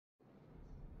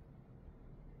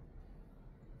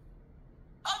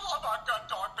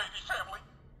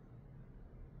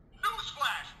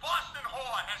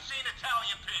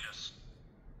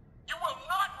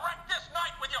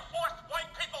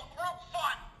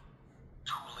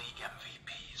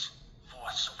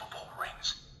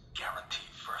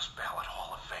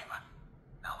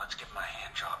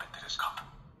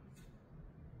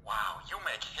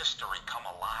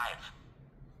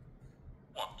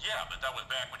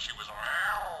she was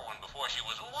and before she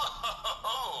was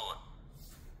whoa.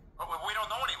 But we don't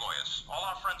know any lawyers. All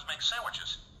our friends make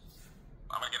sandwiches.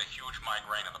 I'm gonna get a huge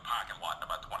migraine in the parking lot in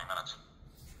about 20 minutes.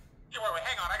 Yeah, wait,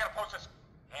 hang on. I gotta post this.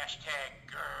 Hashtag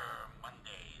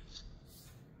Mondays.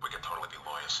 We can totally be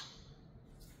lawyers.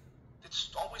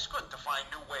 It's always good to find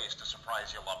new ways to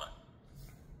surprise your lover.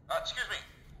 Excuse me.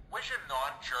 Where's your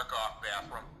non-jerk-off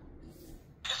bathroom?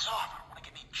 Piss off. I don't want to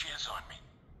get any jizz on me.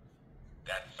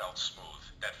 That felt smooth.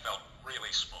 That felt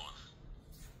really smooth.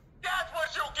 That's what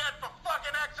you'll get for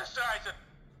fucking exercising.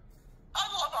 I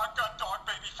love our gun dog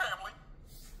baby family.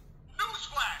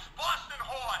 Newsflash. Boston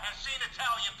whore has seen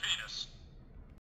Italian penis.